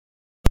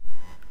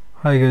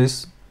Hi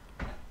guys,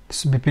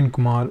 this is Bipin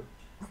Kumar.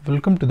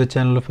 Welcome to the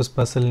channel of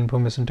Geospatial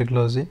Information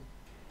Technology.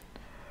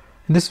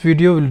 In this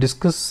video, we'll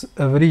discuss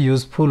a very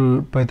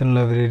useful Python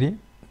library,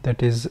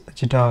 that is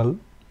GDAL.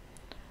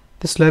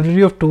 This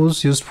library of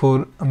tools used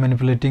for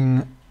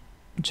manipulating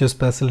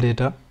geospatial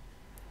data.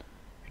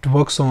 It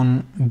works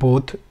on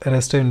both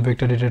raster and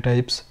vector data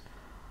types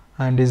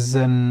and is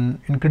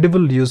an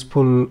incredibly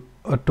useful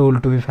tool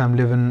to be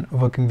familiar when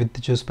working with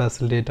the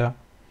geospatial data.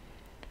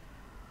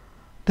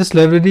 This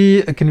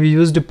library can be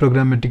used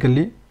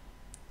programmatically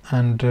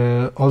and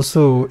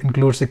also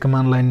includes a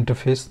command line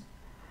interface.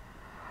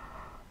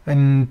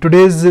 In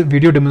today's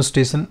video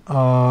demonstration,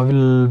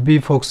 we'll be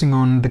focusing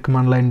on the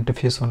command line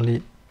interface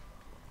only.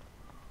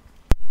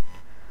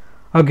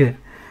 Okay,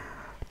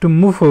 to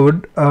move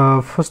forward,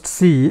 first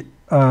see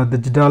the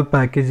GDAL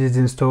package is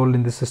installed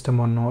in the system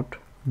or not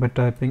by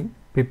typing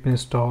pip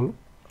install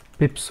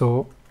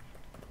pipso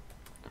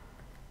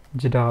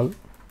GDAL.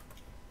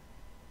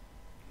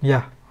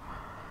 Yeah,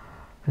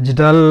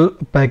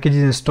 GDAL package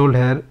is installed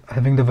here,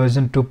 having the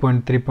version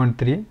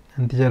 2.3.3,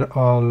 and these are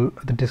all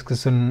the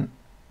description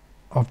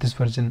of this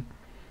version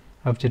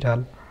of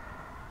GDAL.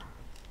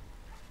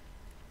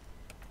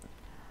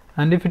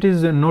 And if it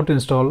is not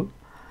installed,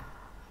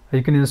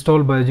 you can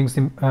install by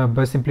using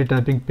by simply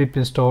typing pip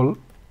install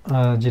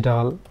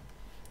GDAL,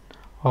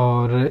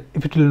 or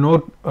if it will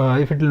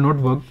not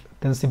work,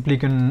 then simply you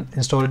can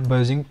install it by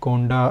using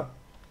conda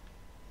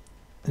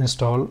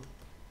install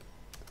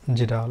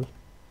GDAL.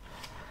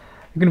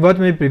 You can watch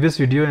my previous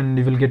video and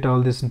you will get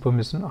all this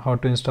information how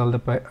to install the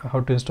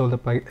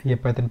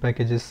Python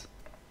packages.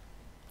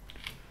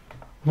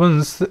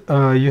 Once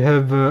you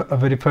have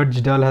verified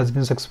GDAL has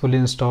been successfully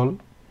installed,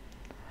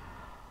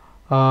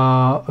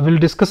 we'll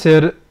discuss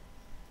here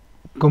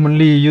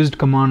commonly used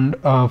command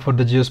for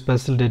the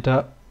geospatial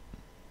data.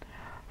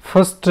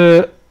 First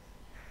command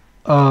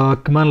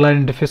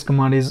line interface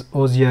command is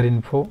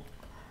ogrinfo.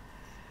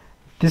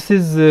 This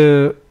is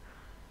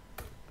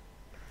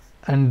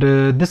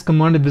this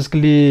command is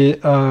basically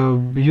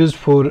used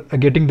for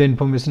getting the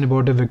information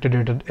about a vector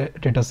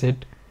data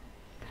set.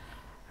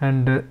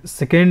 And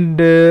second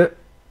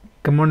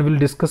command will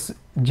discuss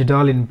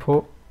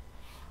gdalinfo.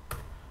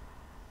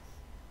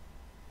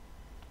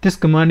 This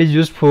command is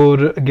used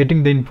for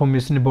getting the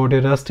information about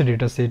a raster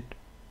data set.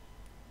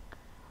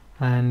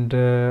 And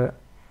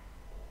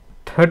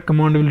third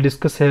command will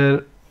discuss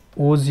here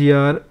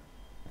OGR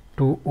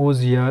to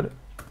OGR.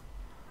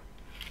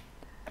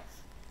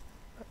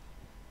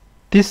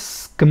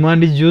 This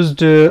command is used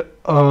to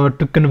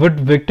convert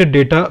vector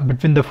data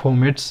between the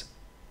formats.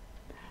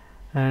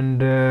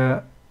 And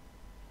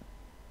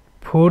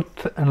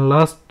fourth and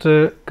last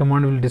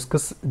command will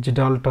discuss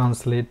GDAL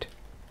translate.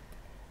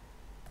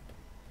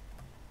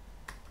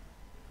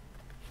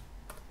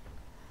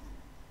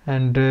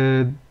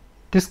 And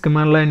this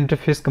command line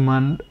interface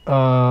command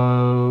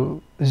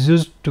is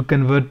used to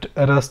convert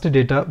raster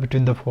data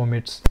between the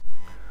formats.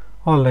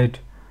 Alright.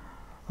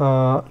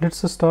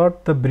 Let's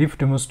start the brief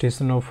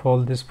demonstration of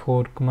all these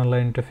four command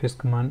line interface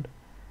command,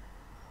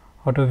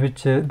 out of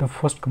which the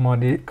first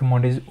command is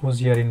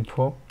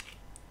ogrinfo.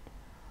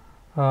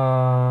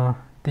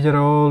 These are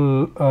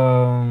all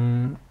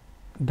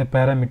the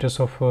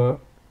parameters of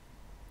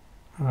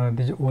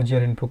this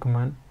ogrinfo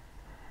command.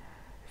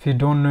 If you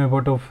don't know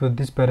about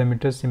these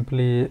parameters,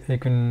 simply you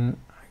can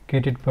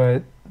get it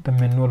by the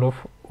manual of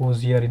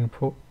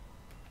ogrinfo.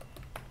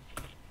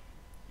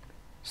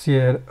 See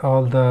here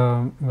all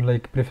the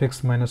like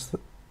prefix minus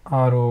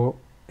ro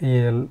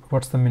al,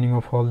 what's the meaning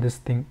of all this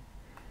thing,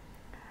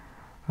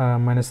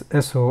 minus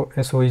so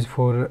is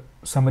for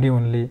summary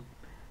only,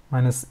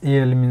 minus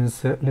al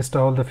means list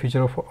all the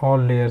feature of all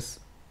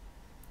layers.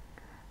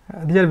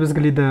 These are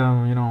basically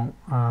the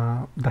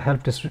the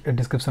help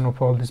description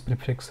of all this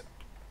prefix.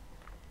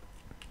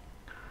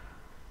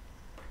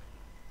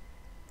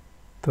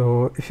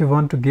 So if you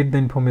want to get the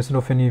information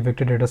of any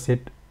vector data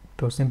set,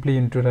 so simply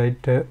you need to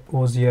write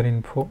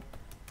ogrinfo.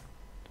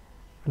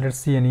 Let's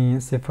see any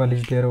save file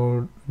is there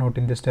or not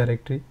in this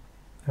directory.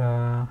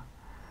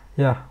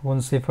 Yeah,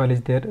 one save file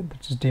is there,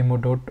 that is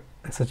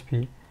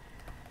demo.shp.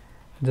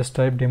 Just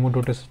type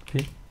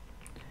demo.shp.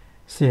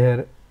 See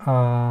here,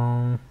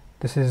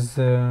 this is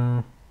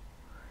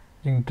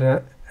using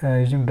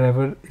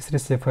driver is a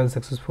save file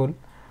successful.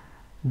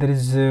 There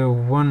is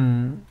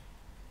one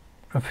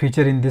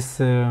feature in this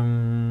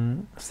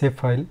save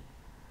file,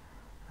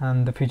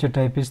 and the feature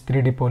type is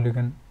 3D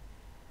polygon.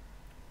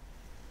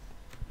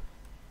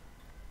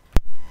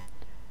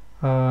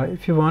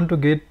 If you want to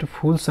get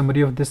full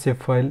summary of this save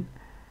file,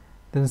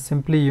 then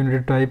simply you need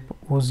to type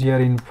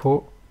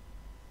ogrinfo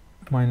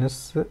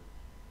minus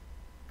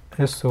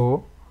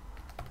so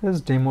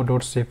as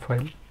demo.save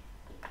file.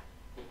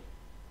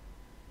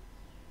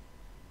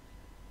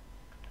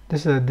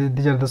 These are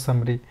the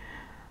summary,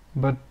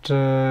 but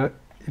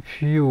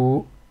if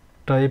you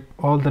type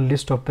all the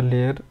list of the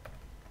layer,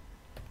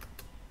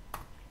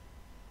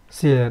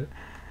 see here,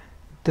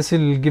 this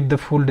will give the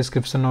full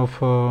description of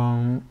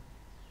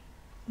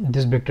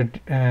this vector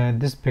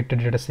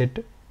data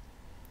set.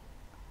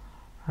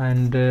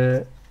 and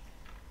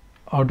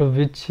out of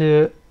which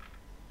there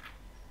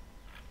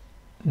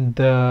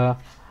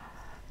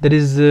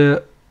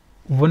is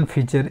one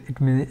feature. It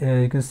means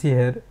you can see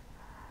here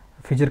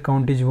feature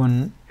count is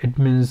 1. It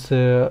means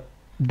there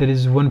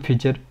is one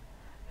feature,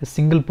 a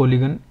single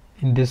polygon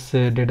in this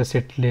data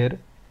set layer.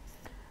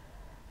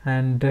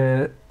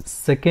 And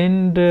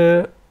second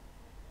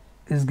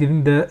is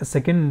giving the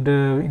second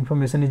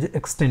information is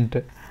extent,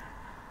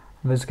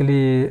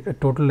 basically a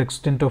total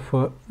extent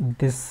of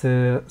this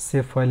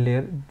save file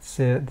layer.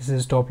 This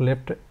is top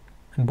left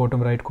and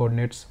bottom right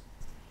coordinates.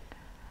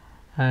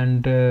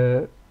 And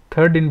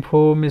third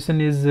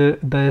information is the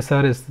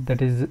SRS,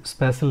 that is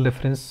spatial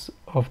reference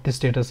of this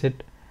data set,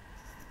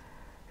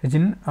 is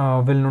in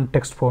well-known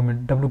text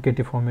format,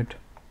 WKT format.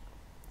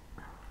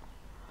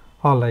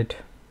 Alright,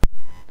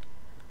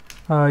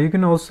 you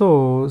can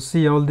also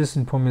see all this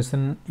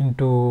information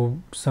into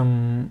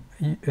some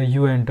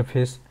UI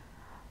interface.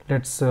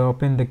 Let's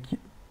open the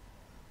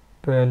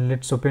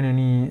let's open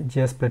any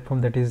GIS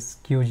platform, that is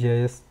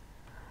QGIS,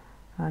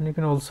 and you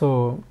can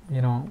also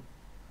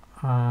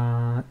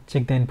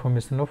check the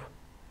information of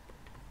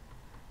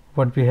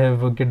what we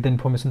have, get the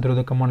information through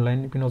the command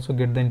line. You can also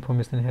get the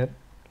information here.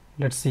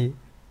 Let's see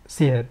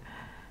here,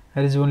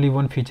 there is only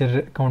one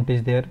feature count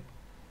is there,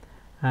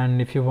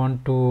 and if you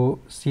want to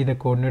see the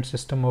coordinate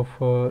system of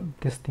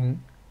this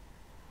thing,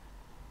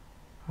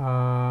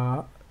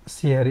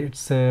 see here,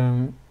 it's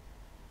 40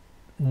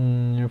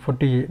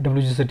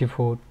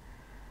 WGS84,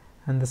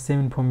 and the same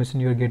information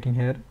you are getting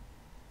here,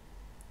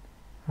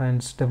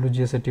 and it's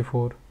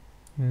WGS84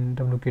 in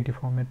WKT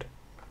format.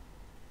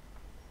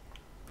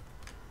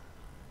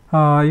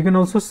 You can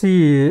also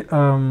see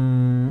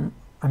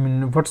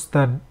what's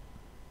the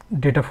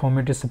data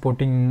format is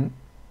supporting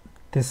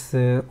this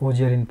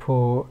OGR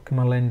info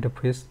command line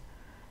interface,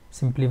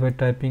 simply by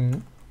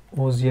typing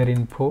OGR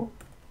info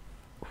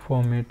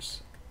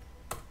formats.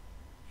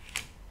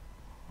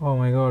 Oh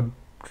my god,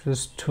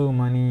 there's too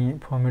many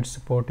formats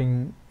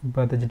supporting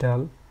by the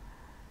GDAL,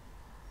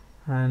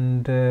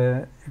 and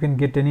you can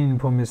get any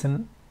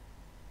information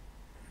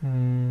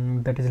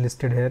that is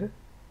listed here.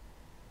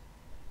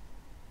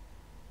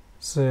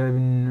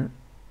 So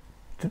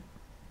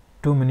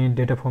too many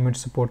data formats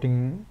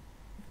supporting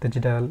the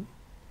GDAL.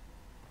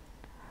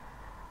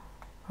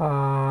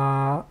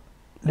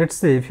 Let's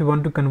say if you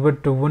want to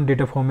convert one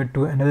data format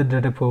to another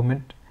data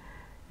format,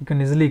 you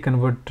can easily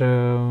convert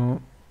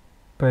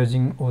by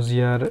using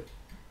OGR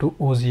to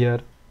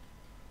OGR,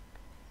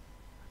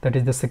 that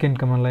is the second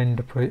command line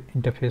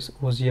interface,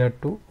 OGR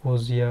to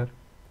OGR.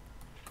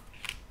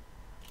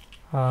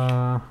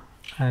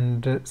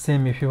 And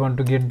same, if you want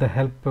to get the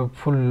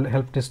full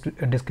help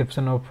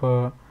description of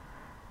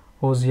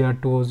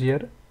OGR to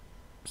OGR,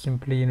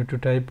 simply you need to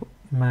type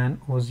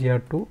man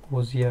OGR to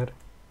OGR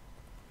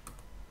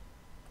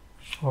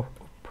of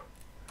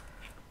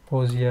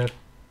OGR.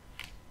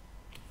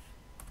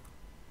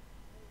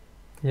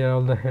 Here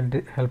all the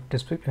help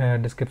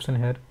description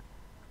here.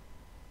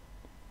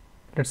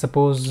 Let's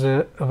suppose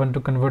I want to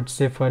convert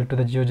save file to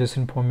the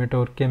GeoJSON format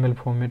or KML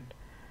format.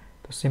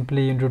 So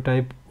simply you need to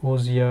type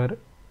OGR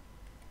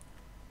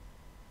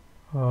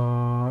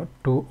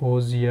to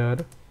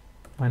OGR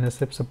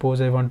minus F.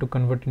 Suppose I want to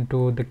convert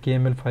into the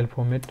KML file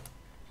format,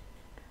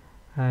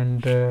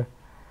 and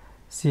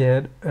see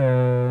here,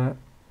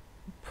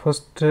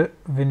 first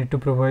we need to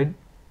provide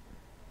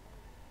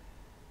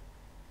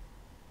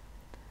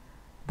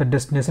the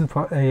destination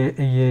for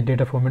a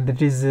data format,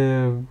 that is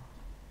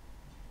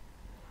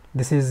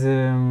this is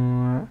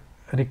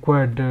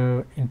required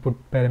input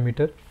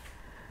parameter.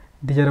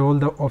 These are all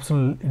the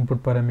optional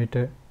input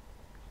parameter.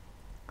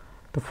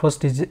 The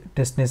first is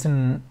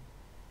destination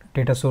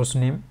data source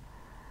name,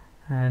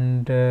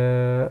 and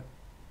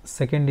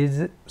second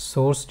is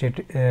source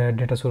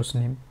data source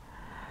name.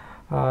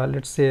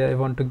 Let's say I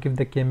want to give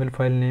the KML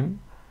file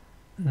name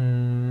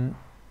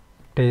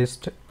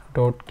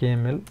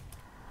test.kml,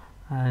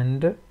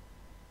 and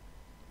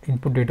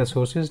input data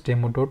source is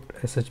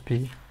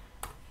demo.shp.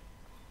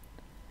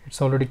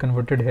 It's already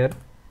converted here.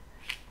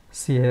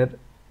 See here,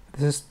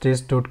 this is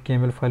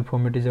test.kml file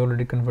format is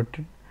already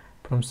converted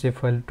from save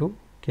file to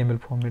KML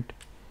format.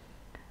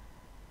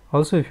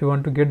 Also, if you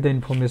want to get the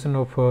information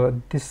of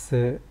this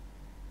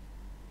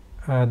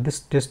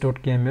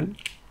test.kml,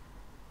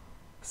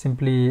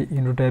 simply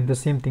you need to type the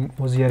same thing,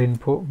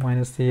 ogrinfo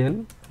minus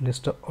al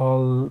list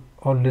all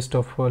list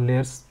of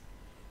layers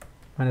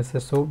minus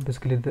so,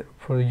 basically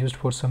used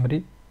for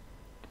summary,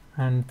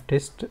 and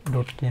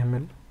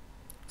test.kml.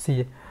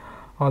 See,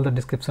 all the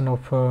description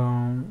of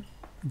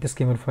this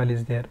KML file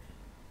is there.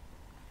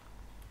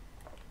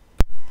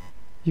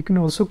 You can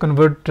also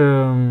convert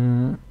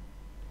the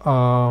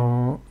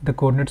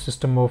coordinate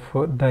system of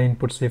the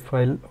input save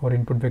file or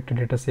input vector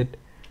dataset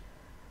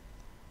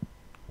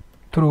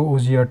through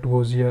OGR to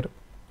OGR.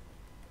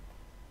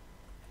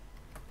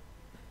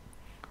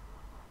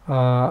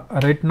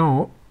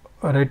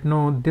 Right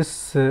now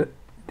this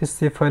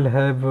save file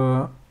have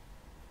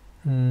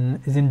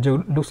is in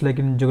looks like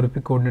in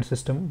geographic coordinate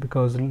system,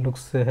 because it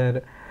looks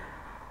here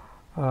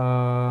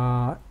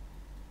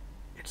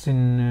it's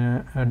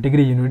in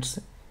degree units.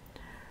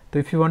 So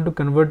if you want to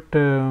convert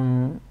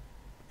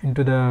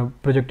into the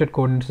projected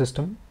coordinate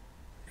system,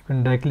 you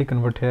can directly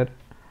convert here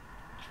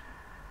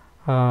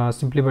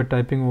simply by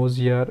typing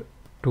OGR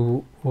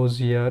to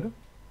OGR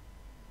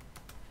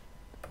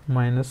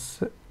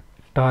minus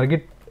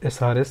target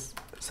SRS.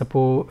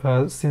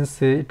 Suppose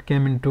since it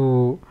came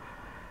into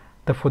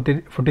the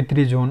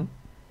 43 zone,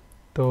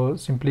 so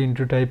simply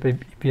into type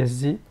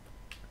EPSG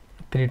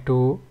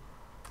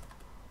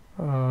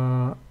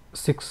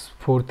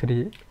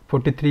 32643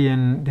 43,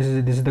 and this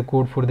is the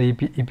code for the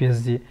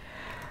EPSG.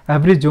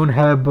 Every zone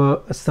have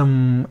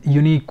some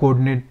unique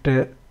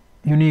coordinate,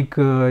 unique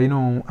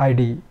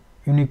ID,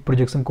 unique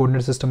projection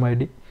coordinate system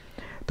ID.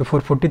 So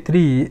for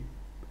 43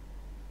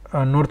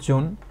 north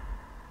zone,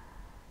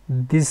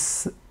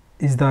 this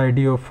is the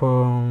ID of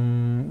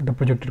the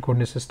projected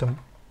coordinate system,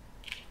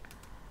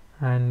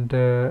 and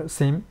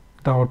same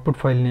the output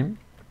file name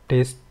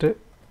test.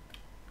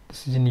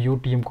 This is in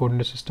UTM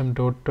coordinate system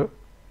dot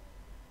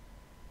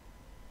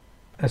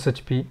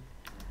SHP,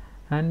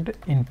 and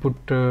input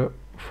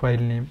file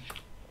name.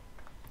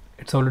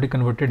 It's already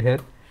converted here.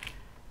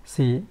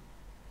 See,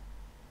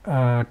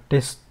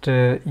 test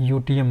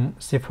UTM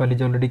save file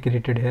is already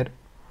created here,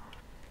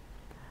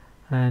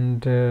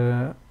 and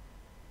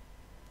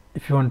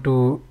if you want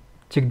to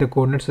check the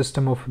coordinate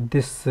system of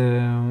this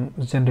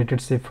generated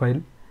save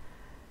file,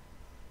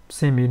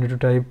 same you need to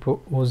type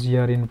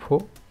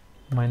ogrinfo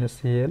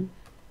minus al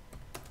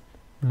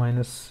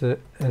minus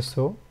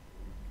so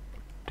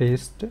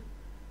test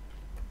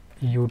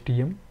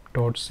utm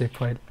dot save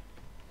file.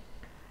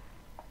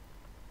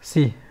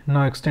 See,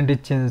 now extent is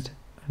changed.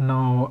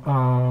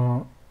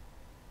 Now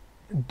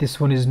this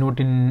one is not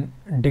in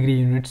degree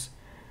units,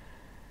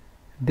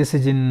 this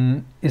is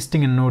in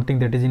easting and northing,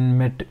 that is in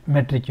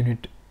metric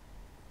unit.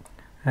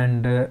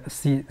 And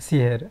see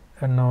here,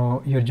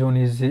 now your zone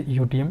is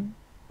UTM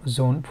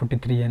zone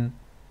 43N.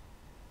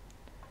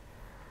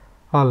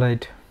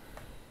 Alright,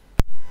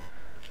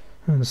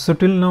 so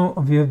till now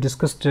we have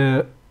discussed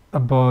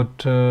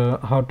about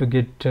how to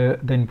get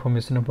the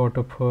information about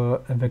of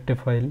a vector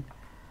file,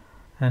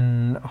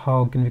 and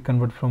how can we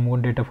convert from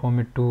one data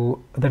format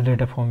to other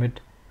data format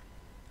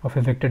of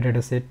a vector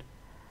data set,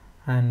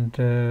 and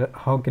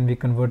how can we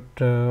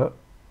convert a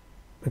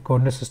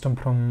coordinate system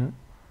from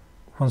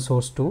one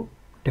source to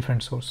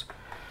different source.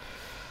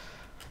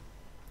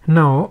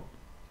 Now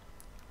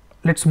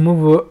let's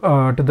move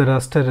to the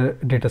raster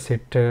data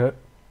set.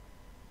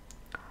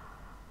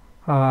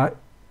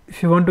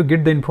 If you want to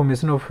get the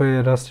information of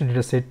a raster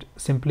data set,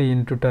 simply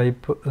into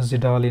type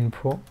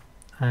gdalinfo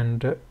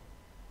and a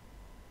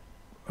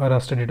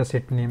raster data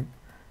set name.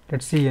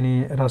 Let's see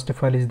any raster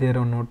file is there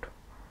or not.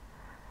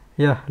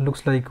 Yeah,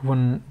 looks like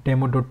one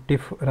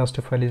demo.tif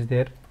raster file is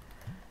there.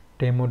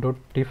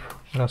 Demo.tif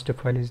raster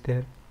file is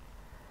there.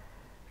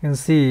 You can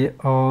see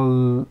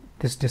all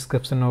this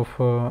description of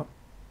the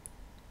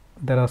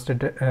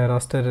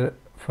raster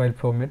file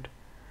format.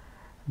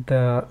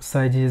 The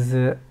size is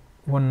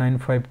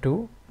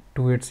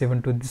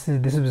 19522872. This is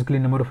basically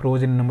number of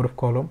rows and number of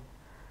column,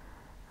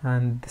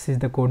 and this is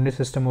the coordinate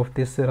system of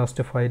this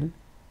raster file,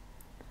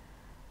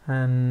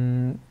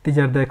 and these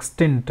are the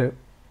extent of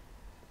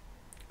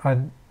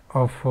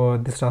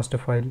this raster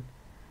file.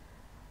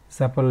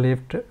 It's upper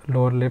left,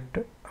 lower left,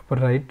 upper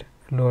right,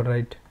 lower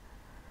right,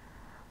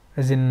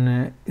 as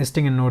in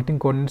easting and northing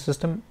coordinate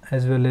system,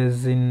 as well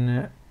as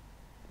in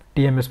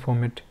DMS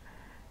format,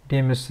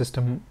 DMS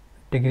system,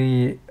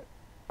 degree,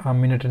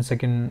 minute and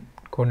second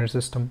coordinate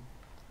system.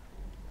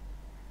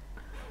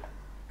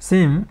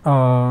 Same,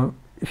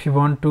 if you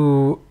want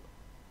to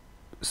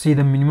see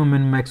the minimum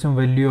and maximum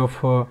value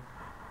of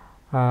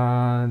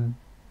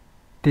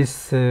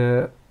this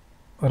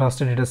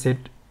raster data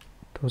set,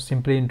 so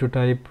simply into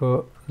type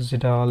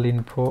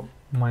gdalinfo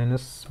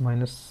minus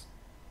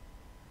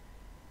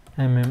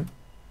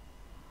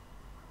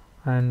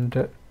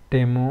and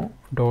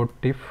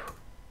demo.tif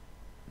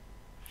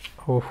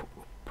of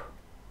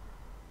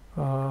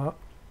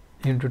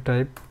into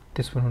type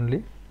this one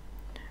only.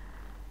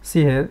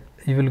 See here,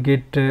 you will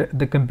get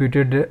the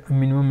computed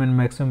minimum and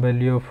maximum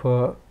value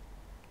of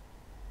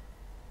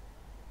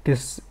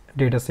this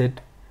data set,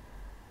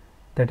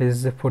 that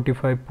is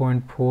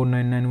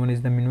 45.4991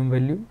 is the minimum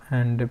value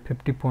and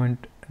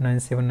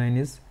 50.979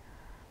 is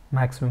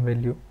maximum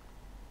value.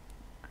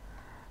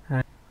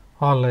 And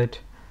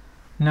alright,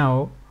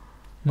 now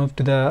move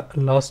to the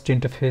last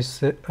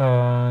interface,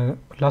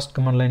 last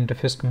command line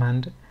interface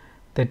command,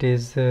 that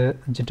is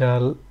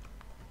GDAL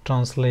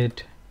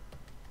translate.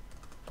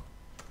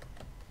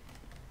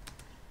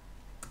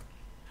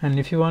 And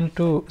if you want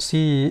to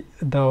see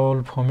the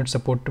all formats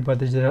supported by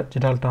the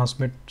GDAL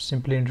transmit,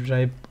 simply into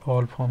type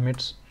all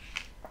formats.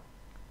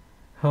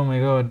 Oh my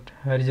god,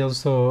 there is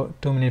also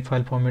too many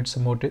file formats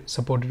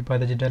supported by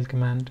the GDAL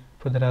command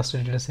for the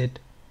raster dataset.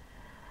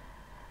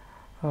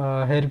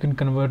 Here you can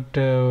convert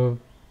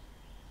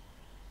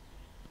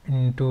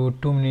into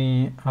too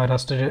many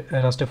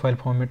raster file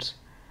formats.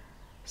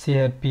 See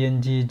here,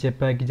 PNG,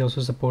 JPEG is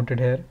also supported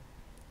here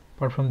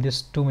Apart from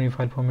this, too many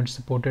file formats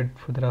supported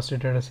for the raster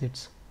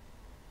datasets.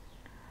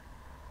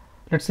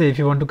 Let's say if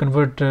you want to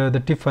convert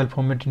the TIFF file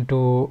format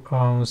into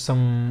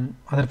some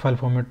other file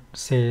format,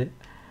 say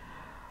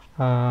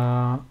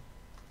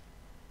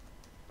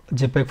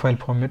JPEG file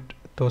format,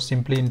 so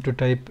simply into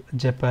type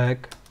JPEG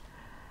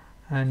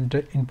and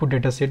input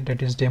dataset,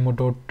 that is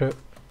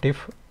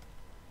demo.tiff,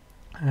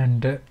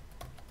 and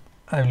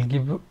I will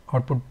give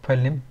output file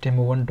name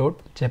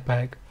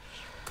demo1.jpg.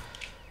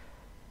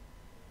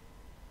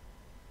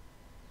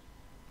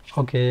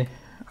 Okay,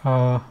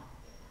 I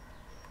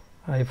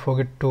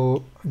forget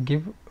to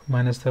give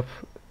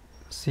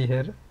 -f(c)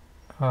 here.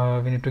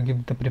 We need to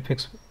give the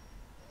prefix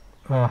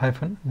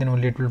hyphen, then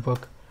only it will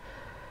work.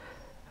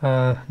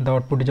 The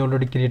output is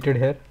already created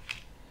here.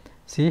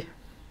 See,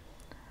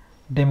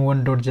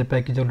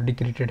 demo1.jpg is already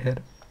created here.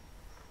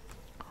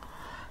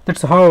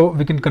 That's how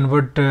we can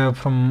convert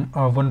from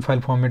one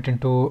file format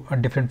into a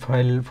different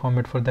file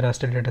format for the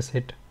raster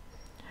dataset.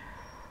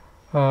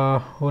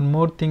 One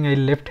more thing I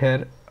left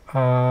here,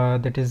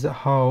 that is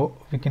how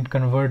we can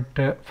convert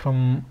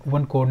from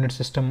one coordinate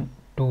system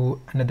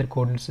to another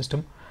coordinate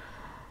system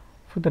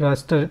for the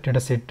raster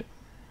dataset.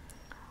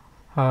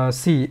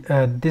 See,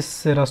 this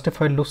raster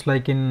file looks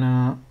like in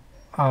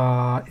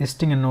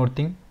easting and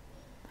northing,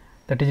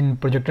 that is in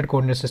projected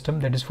coordinate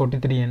system, that is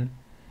 43N.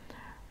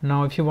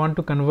 Now if you want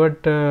to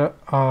convert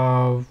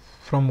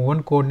from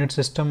one coordinate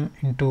system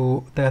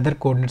into the other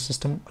coordinate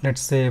system,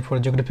 let's say for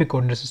geographic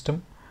coordinate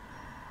system,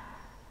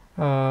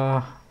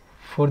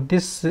 for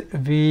this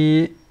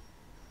we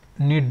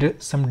need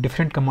some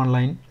different command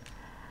line,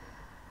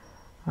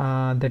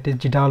 that is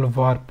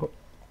gdalwarp.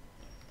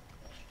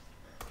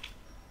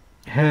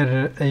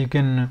 Here you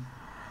can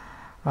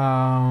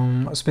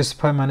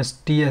specify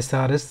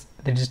 -tsrs,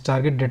 that is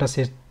target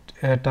dataset,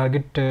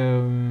 target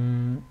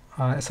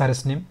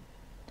SRS name,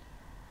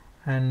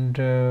 and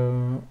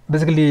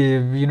basically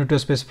you need to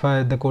specify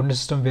the coordinate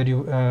system where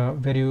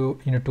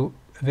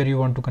you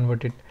want to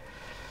convert it.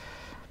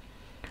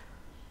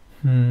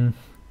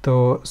 So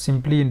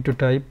simply into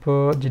type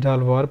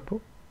gdalwarp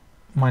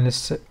minus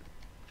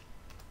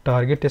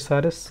target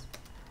SRS,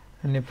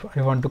 and if I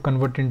want to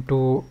convert into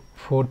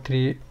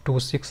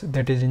 4326,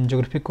 that is in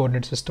geographic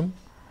coordinate system,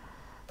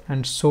 and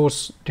source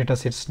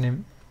datasets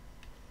name.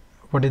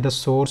 What is the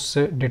source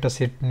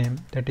dataset name?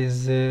 That is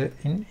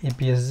in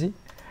EPSG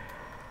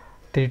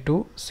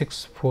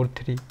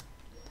 32643,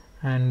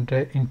 and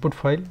input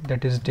file,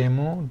 that is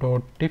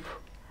demo.tiff.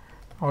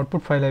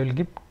 Output file I will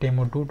give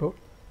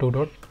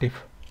demo2.tiff.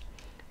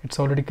 It's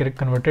already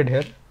converted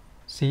here.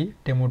 See,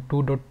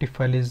 demo2.tiff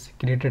file is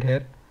created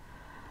here,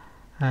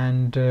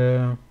 and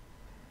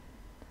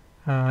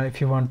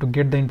if you want to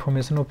get the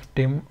information of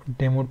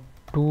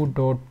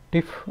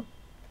demo2.tiff,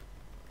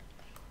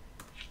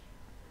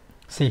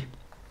 see,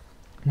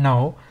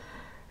 now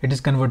it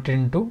is converted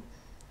into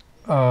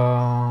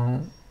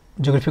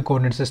geographic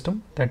coordinate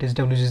system, that is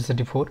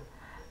WG34,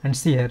 and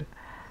see here,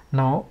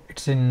 now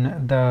it's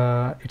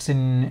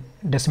in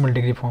decimal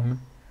degree form.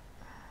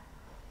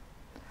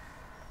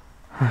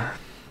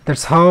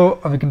 That's how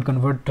we can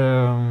convert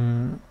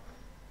the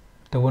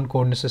one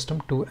coordinate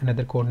system to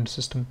another coordinate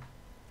system.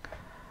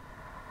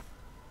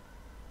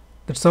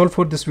 That's all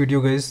for this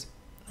video, guys.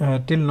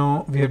 Till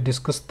now we have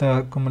discussed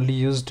the commonly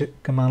used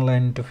command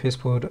line interface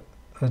for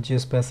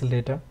geospatial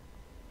data.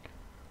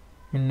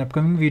 In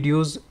upcoming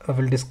videos I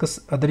will discuss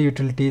other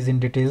utilities in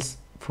details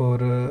for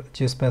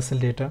geospatial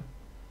data.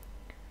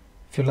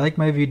 If you like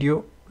my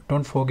video,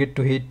 don't forget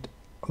to hit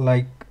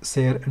like,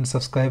 share and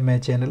subscribe my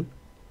channel,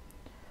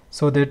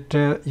 so that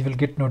you will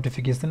get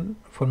notification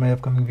for my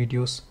upcoming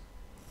videos.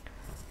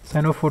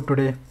 Sign off for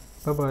today.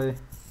 Bye bye.